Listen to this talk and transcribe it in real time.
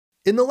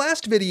In the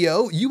last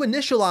video, you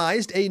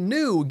initialized a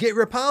new Git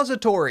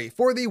repository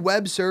for the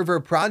web server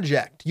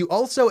project. You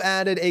also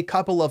added a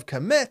couple of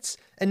commits,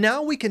 and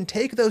now we can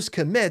take those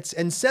commits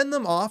and send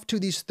them off to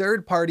these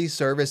third-party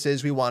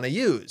services we want to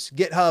use,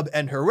 GitHub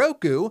and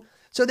Heroku,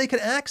 so they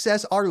can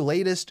access our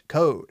latest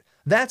code.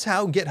 That's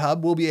how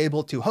GitHub will be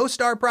able to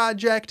host our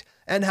project,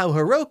 and how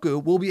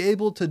Heroku will be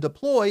able to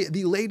deploy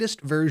the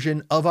latest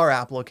version of our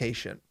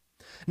application.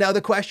 Now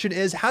the question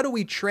is, how do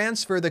we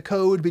transfer the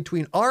code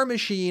between our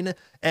machine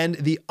and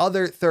the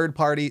other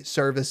third-party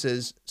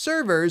services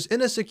servers in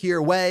a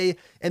secure way?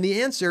 And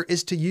the answer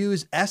is to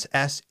use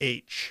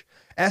SSH.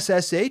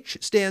 SSH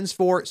stands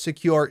for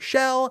Secure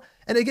Shell,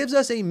 and it gives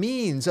us a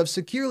means of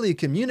securely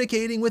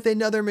communicating with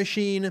another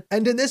machine.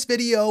 And in this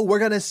video, we're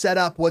going to set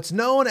up what's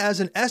known as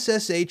an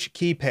SSH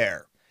key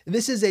pair.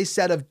 This is a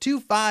set of two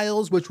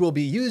files which we'll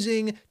be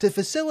using to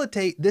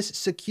facilitate this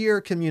secure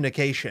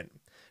communication.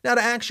 Now,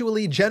 to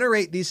actually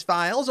generate these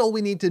files, all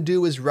we need to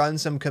do is run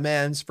some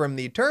commands from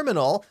the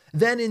terminal.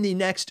 Then in the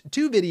next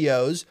two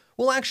videos,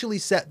 we'll actually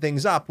set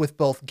things up with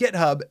both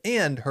GitHub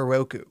and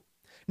Heroku.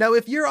 Now,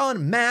 if you're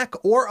on Mac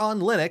or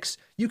on Linux,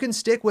 you can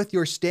stick with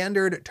your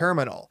standard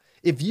terminal.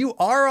 If you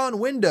are on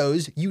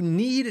Windows, you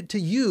need to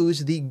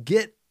use the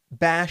Git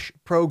bash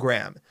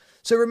program.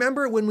 So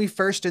remember when we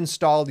first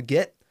installed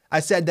Git, I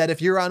said that if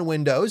you're on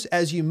Windows,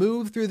 as you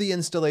move through the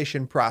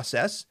installation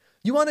process,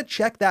 you want to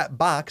check that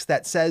box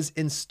that says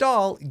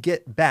install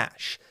git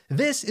bash.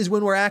 This is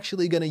when we're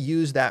actually going to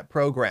use that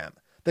program.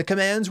 The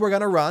commands we're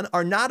going to run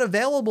are not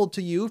available to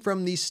you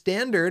from the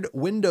standard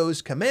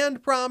Windows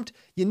command prompt.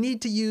 You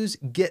need to use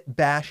git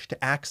bash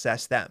to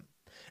access them.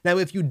 Now,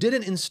 if you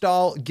didn't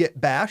install git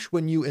bash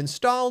when you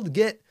installed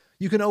Git,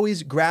 you can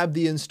always grab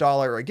the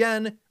installer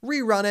again,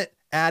 rerun it,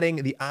 adding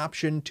the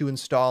option to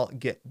install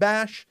git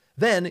bash.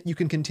 Then you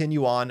can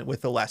continue on with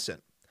the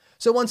lesson.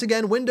 So once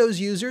again, Windows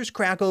users,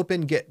 crack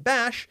open git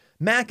bash.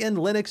 Mac and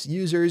Linux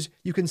users,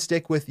 you can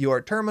stick with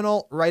your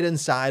terminal right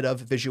inside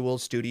of Visual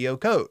Studio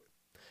Code.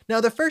 Now,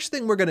 the first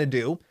thing we're going to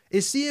do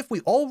is see if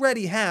we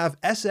already have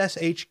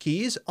SSH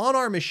keys on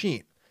our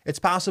machine. It's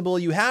possible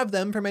you have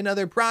them from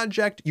another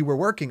project you were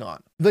working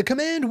on. The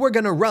command we're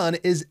going to run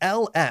is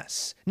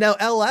ls. Now,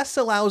 ls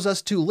allows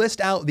us to list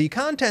out the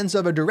contents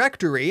of a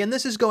directory, and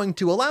this is going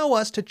to allow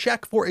us to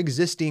check for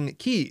existing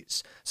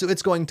keys. So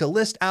it's going to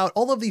list out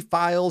all of the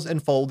files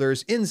and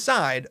folders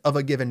inside of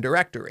a given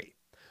directory.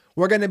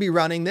 We're going to be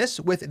running this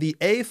with the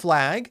A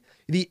flag.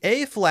 The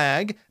A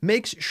flag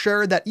makes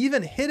sure that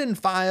even hidden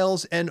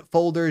files and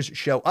folders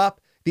show up.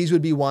 These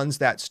would be ones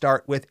that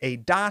start with a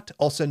dot,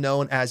 also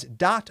known as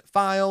dot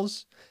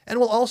files. And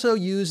we'll also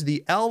use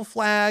the L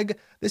flag.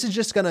 This is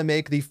just going to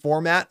make the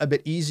format a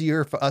bit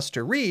easier for us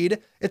to read.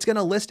 It's going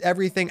to list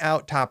everything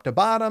out top to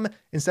bottom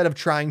instead of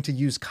trying to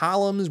use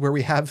columns where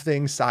we have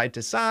things side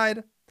to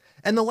side.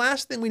 And the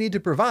last thing we need to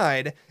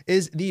provide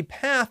is the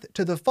path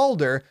to the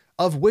folder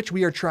of which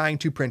we are trying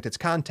to print its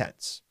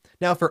contents.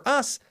 Now for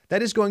us,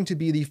 that is going to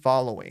be the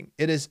following.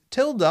 It is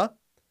tilde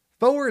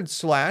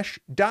 /.ssh.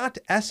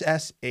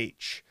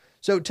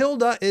 So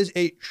tilde is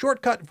a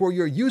shortcut for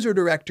your user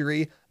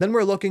directory. Then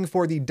we're looking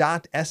for the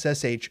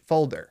 .ssh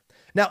folder.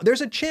 Now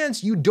there's a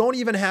chance you don't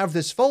even have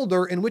this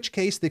folder, in which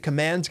case the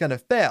command's going to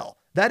fail.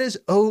 That is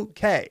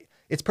okay.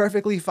 It's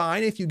perfectly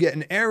fine if you get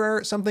an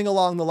error, something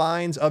along the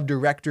lines of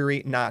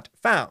directory not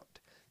found.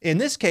 In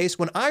this case,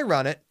 when I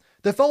run it,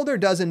 the folder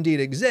does indeed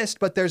exist,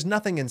 but there's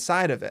nothing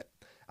inside of it.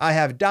 I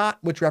have dot,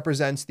 which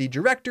represents the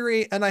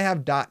directory, and I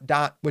have dot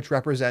dot, which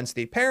represents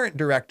the parent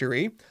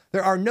directory.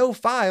 There are no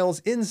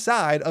files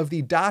inside of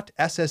the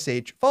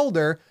 .ssh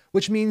folder,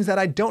 which means that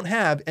I don't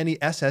have any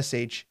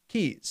SSH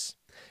keys.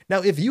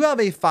 Now, if you have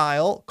a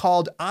file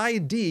called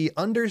id_rsa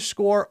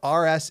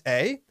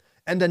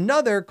and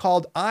another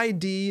called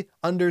id_rsa.pub,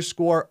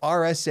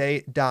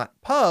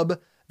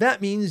 that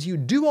means you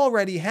do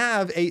already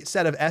have a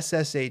set of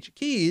SSH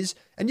keys,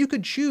 and you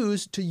could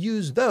choose to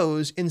use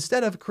those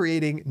instead of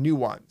creating new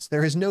ones.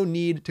 There is no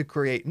need to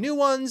create new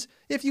ones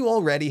if you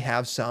already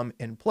have some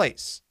in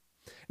place.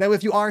 Now,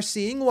 if you are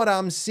seeing what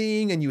I'm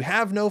seeing and you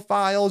have no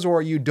files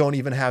or you don't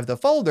even have the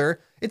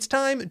folder, it's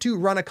time to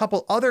run a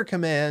couple other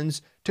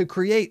commands to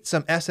create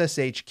some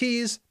SSH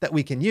keys that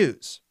we can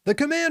use. The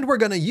command we're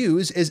going to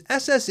use is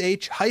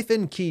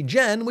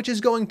ssh-keygen, which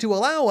is going to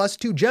allow us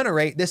to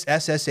generate this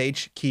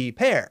SSH key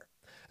pair.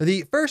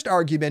 The first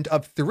argument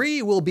of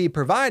 3 we'll be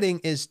providing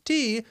is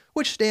T,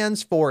 which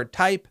stands for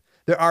type.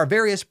 There are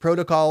various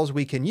protocols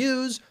we can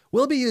use.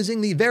 We'll be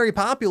using the very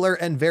popular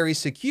and very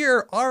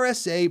secure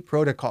RSA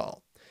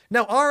protocol.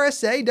 Now,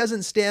 RSA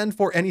doesn't stand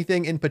for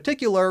anything in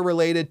particular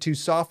related to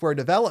software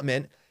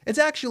development. It's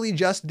actually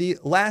just the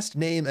last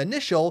name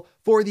initial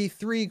for the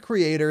 3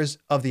 creators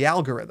of the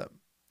algorithm.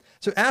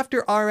 So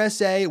after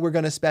RSA, we're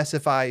going to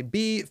specify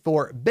B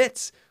for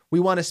bits. We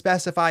want to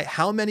specify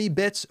how many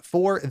bits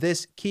for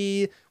this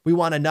key. We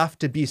want enough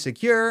to be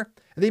secure.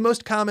 The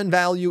most common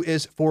value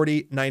is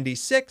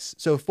 4096,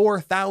 so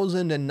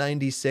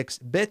 4096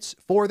 bits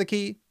for the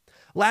key.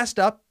 Last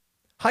up,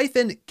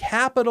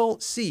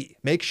 -C.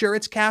 Make sure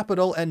it's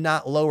capital and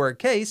not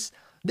lowercase.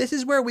 This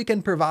is where we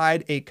can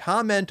provide a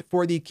comment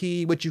for the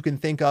key, which you can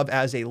think of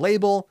as a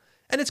label,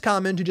 and it's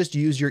common to just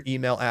use your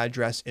email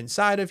address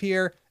inside of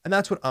here, and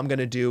that's what I'm going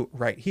to do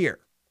right here.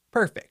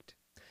 Perfect.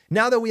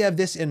 Now that we have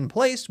this in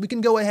place, we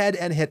can go ahead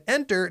and hit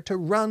enter to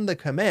run the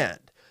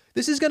command.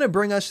 This is going to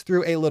bring us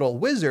through a little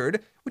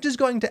wizard, which is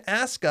going to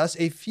ask us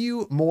a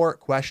few more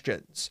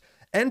questions.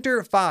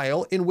 Enter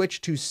file in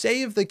which to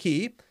save the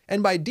key,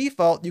 and by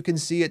default, you can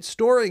see it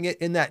storing it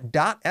in that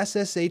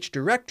 .ssh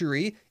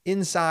directory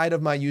inside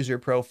of my user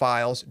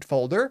profiles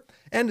folder,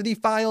 and the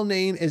file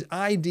name is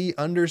id_rsa.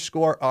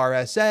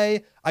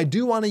 I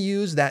do want to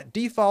use that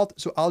default,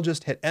 so I'll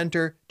just hit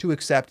enter to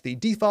accept the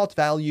default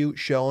value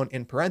shown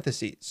in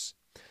parentheses.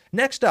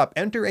 Next up,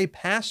 enter a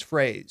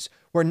passphrase.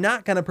 We're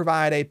not going to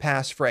provide a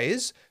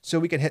passphrase, so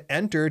we can hit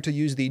enter to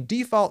use the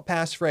default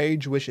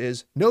passphrase, which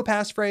is no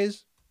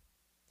passphrase.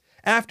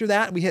 After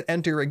that, we hit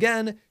enter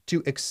again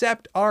to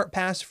accept our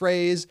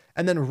passphrase,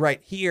 and then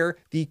right here,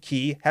 the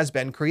key has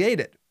been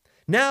created.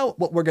 Now,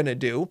 what we're going to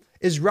do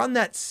is run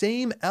that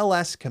same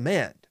ls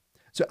command.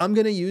 So I'm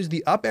going to use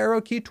the up arrow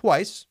key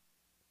twice,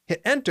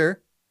 hit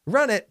enter,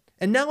 run it,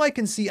 and now I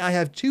can see I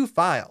have two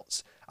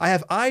files. I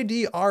have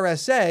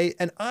id_rsa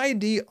and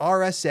id_rsa.pub.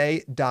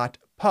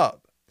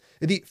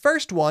 The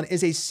first one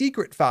is a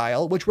secret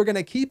file, which we're going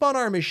to keep on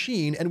our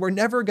machine and we're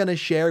never going to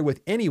share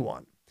with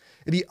anyone.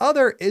 The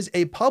other is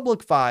a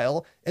public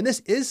file, and this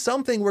is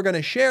something we're going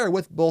to share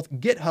with both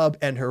GitHub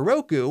and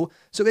Heroku,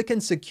 so it can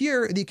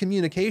secure the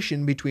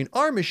communication between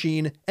our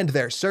machine and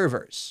their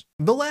servers.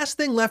 The last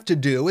thing left to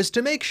do is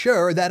to make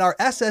sure that our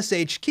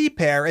SSH key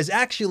pair is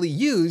actually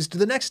used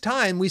the next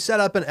time we set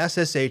up an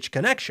SSH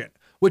connection,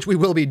 which we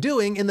will be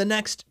doing in the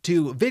next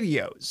 2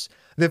 videos.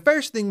 The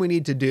first thing we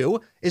need to do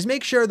is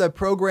make sure the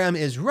program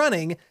is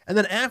running, and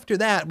then after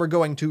that, we're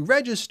going to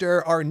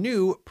register our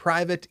new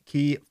private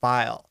key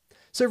file.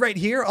 So right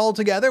here, all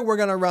together, we're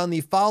going to run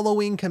the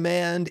following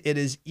command. It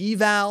is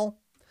eval.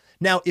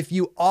 Now, if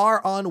you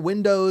are on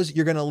Windows,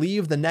 you're going to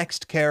leave the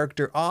next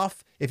character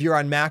off. If you're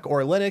on Mac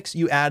or Linux,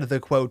 you add the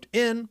quote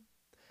in.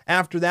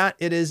 After that,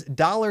 it is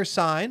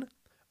 $,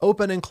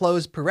 open and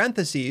close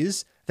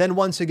parentheses. Then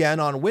once again,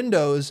 on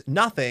Windows,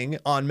 nothing.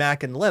 On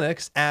Mac and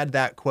Linux, add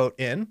that quote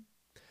in.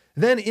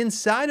 Then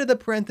inside of the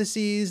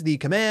parentheses, the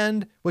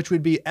command, which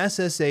would be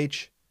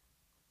SSH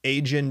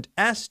agent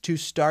S to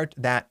start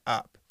that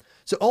up.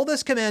 So all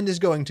this command is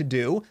going to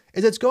do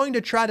is it's going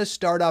to try to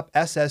start up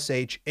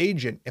SSH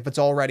agent. If it's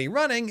already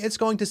running, it's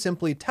going to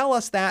simply tell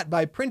us that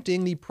by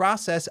printing the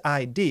process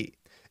ID.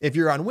 If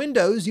you're on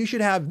Windows, you should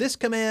have this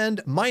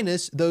command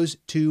minus those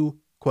 2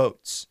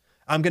 quotes.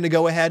 I'm going to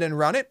go ahead and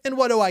run it. And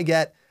what do I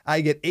get? I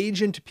get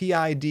agent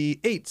PID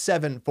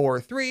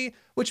 8743,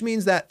 which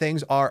means that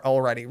things are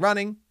already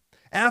running.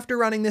 After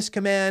running this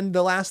command,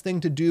 the last thing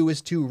to do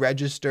is to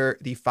register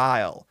the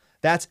file.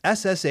 That's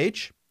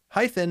SSH-add.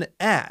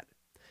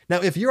 Now,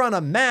 if you're on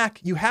a Mac,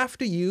 you have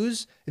to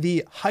use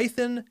the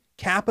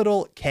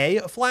 "K"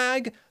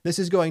 flag. This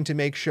is going to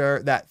make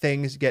sure that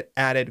things get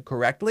added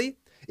correctly.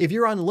 If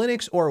you're on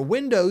Linux or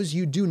Windows,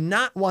 you do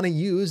not want to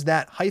use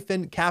that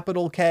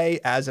 "K"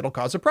 as it'll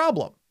cause a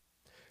problem.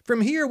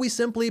 From here, we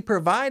simply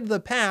provide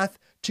the path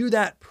to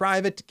that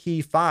private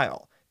key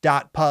file.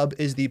 .pub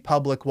is the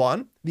public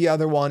one. The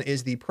other one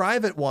is the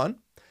private one.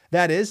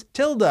 That is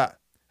 ~.ssh/.id_RSA.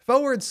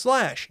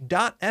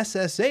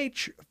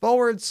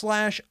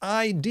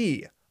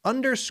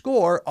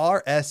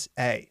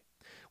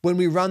 When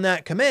we run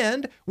that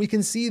command, we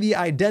can see the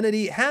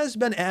identity has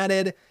been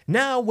added.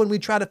 Now, when we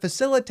try to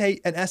facilitate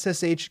an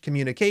SSH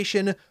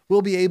communication,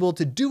 we'll be able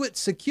to do it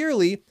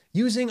securely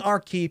using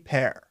our key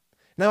pair.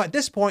 Now, at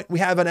this point, we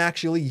haven't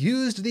actually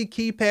used the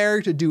key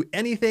pair to do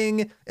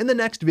anything. In the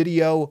next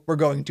video, we're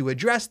going to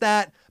address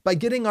that by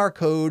getting our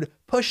code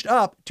pushed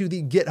up to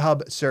the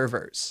GitHub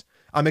servers.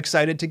 I'm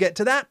excited to get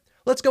to that.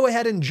 Let's go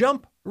ahead and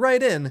jump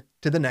right in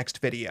to the next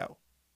video.